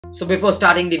So before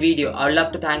starting the video, I would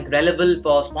love to thank Reliable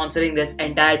for sponsoring this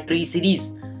entire tree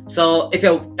series. So if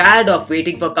you're tired of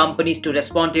waiting for companies to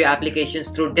respond to your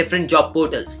applications through different job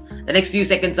portals, the next few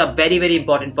seconds are very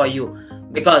important for you,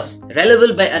 because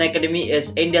Reliable by Unacademy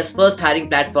is India's first hiring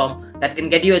platform that can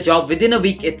get you a job within a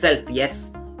week itself.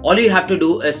 Yes, all you have to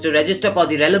do is to register for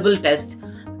the Reliable test,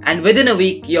 and within a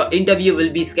week your interview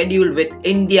will be scheduled with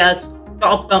India's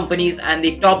top companies and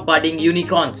the top budding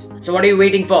unicorns. So what are you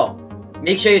waiting for?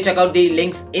 Make sure you check out the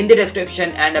links in the description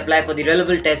and apply for the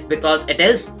Reliable test because it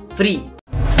is free.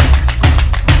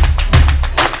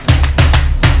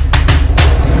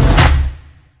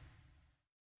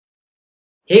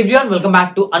 Hey everyone, welcome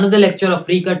back to another lecture of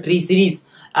Freecut Tree series.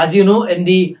 As you know, in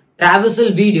the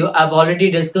Traversal video, I've already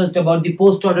discussed about the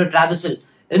Postorder Traversal.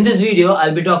 In this video,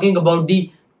 I'll be talking about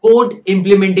the code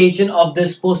implementation of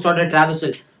this Postorder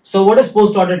Traversal. So what is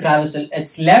Postorder Traversal?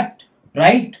 It's left,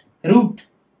 right, root.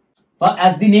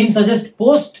 As the name suggests,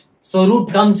 post, so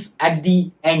root comes at the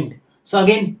end. So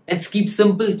again, let's keep it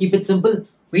simple.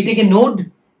 We take a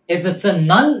node. If it's a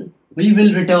null, we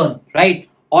will return, right?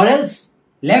 Or else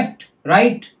left,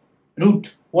 right,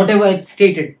 root, whatever it's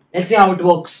stated. Let's see how it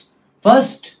works.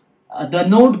 First, the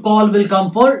node call will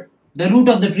come for the root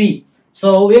of the tree.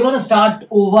 So we're going to start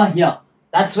over here.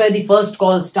 That's where the first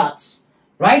call starts.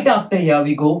 Right after here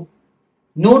we go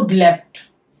node left.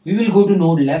 We will go to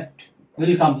node left. We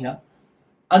will come here.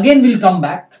 Again we'll come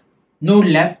back. Node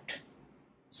left.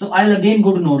 So I'll again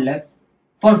go to node left.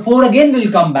 For 4 again we'll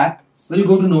come back. We'll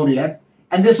go to node left.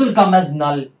 And this will come as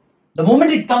null. The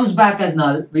moment it comes back as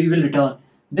null, we will return.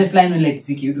 This line will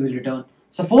execute, we will return.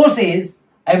 So 4 says,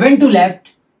 I went to left.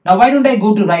 Now why don't I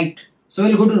go to right? So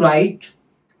we'll go to right.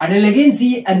 And we'll again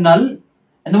see a null.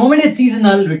 And the moment it sees a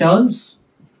null, returns.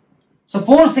 So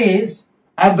 4 says,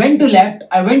 I went to left,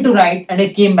 I went to right, and I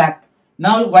came back.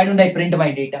 Now why don't I print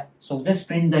my data? So just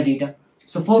print the data.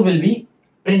 So 4 will be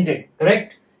printed,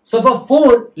 correct? So for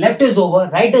 4, left is over,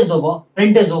 right is over,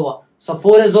 print is over. So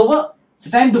 4 is over, it's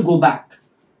time to go back.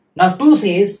 Now 2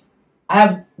 says, I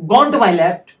have gone to my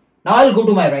left, now I'll go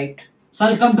to my right. So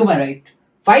I'll come to my right.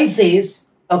 5 says,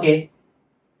 okay,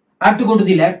 I have to go to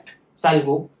the left, so I'll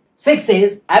go. 6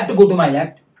 says, I have to go to my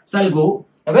left, so I'll go.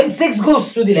 Now when 6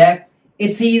 goes to the left,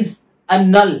 it sees a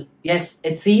null. Yes,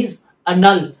 it sees a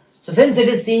null. So since it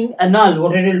is seeing a null,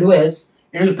 what it will do is,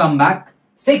 it will come back.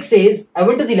 6 says, I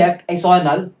went to the left, I saw a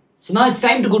null. So now it's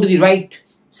time to go to the right.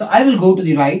 So I will go to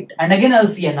the right, and again I'll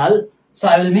see a null. So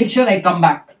I will make sure I come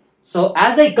back. So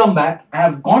as I come back, I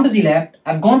have gone to the left,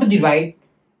 I've gone to the right,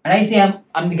 and I say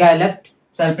I'm the guy left.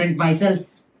 So I'll print myself,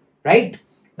 right?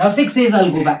 Now 6 says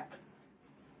I'll go back.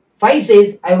 5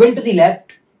 says I went to the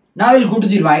left, now I'll go to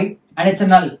the right, and it's a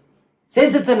null.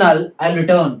 Since it's a null, I'll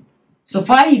return. So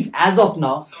 5 as of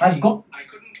now has gone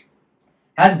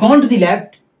to the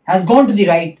left, has gone to the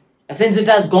right, and since it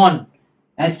has gone,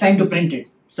 it's time to print it.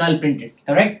 So I'll print it,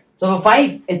 correct? So for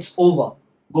 5, it's over.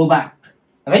 Go back.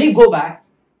 When you go back,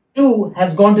 2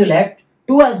 has gone to left,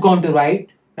 2 has gone to right.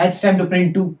 Now it's time to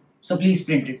print 2. So please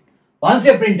print it. Once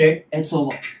you print it, it's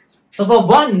over. So for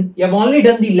 1, you have only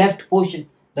done the left portion.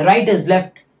 The right is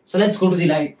left. So let's go to the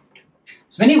right.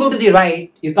 So when you go to the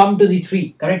right, you come to the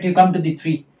 3. Correct? You come to the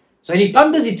 3. So when you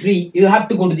come to the 3, you have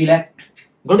to go to the left.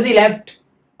 Go to the left.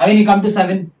 Again you come to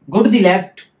 7. Go to the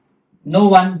left. No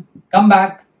 1. Come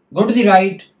back. Go to the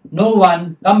right. No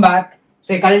 1. Come back.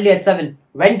 So you're currently at 7.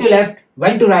 Went to left.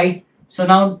 Went to right. So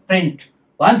now print.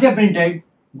 Once you're printed,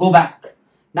 go back.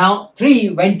 Now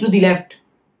 3 went to the left.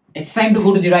 It's time to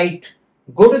go to the right.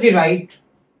 Go to the right.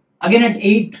 Again at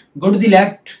 8, go to the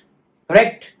left.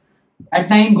 Correct? At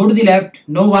 9, go to the left.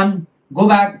 No 1. Go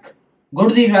back. Go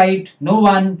to the right. No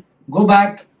 1. Go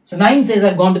back. So 9 says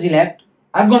I've gone to the left.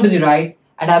 I've gone to the right.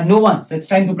 And I have no 1. So it's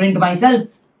time to print myself.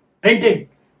 Printed.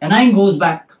 And 9 goes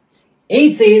back.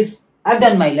 8 says I've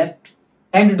done my left.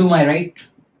 Time to do my right.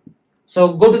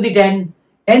 So go to the 10.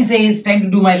 10 says time to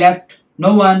do my left.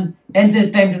 No 1. 10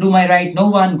 says time to do my right. No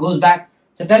 1. Goes back.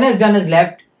 So 10 has done its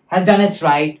left. Has done its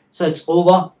right. So it's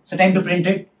over. So time to print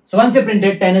it. So once you print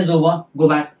it, 10 is over. Go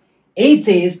back. 8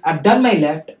 says I've done my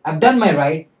left. I've done my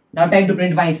right. Now time to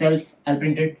print myself. I'll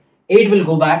print it. 8 will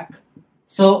go back.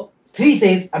 So 3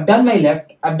 says I've done my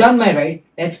left. I've done my right.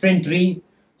 Let's print 3.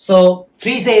 So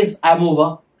 3 says I'm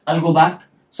over. I'll go back.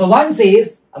 So 1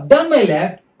 says I've done my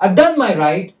left. I've done my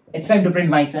right. It's time to print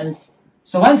myself.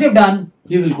 So once you've done,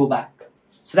 you will go back.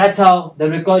 So that's how the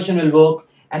recursion will work.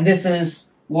 And this is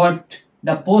what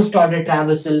the Postorder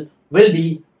Traversal will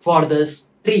be for this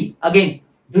tree. Again,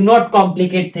 do not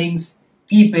complicate things.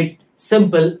 Keep it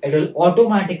simple. It will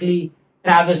automatically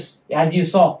traverse. As you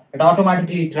saw, it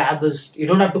automatically traversed. You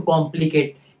don't have to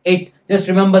complicate it. Just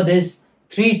remember this.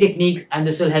 three techniques, and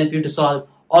this will help you to solve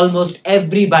almost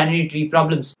every binary tree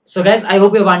problems. So guys, I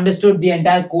hope you have understood the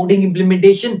entire coding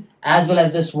implementation as well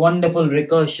as this wonderful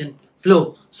recursion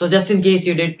flow. So just in case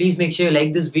you did, please make sure you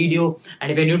like this video,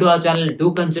 and if you're new to our channel,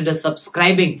 do consider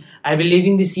subscribing. I'll be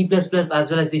leaving the C++ as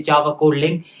well as the Java code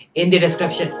link in the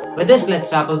description. With this,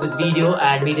 let's wrap up this video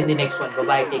and meet in the next one. Bye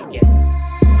bye, take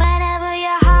care.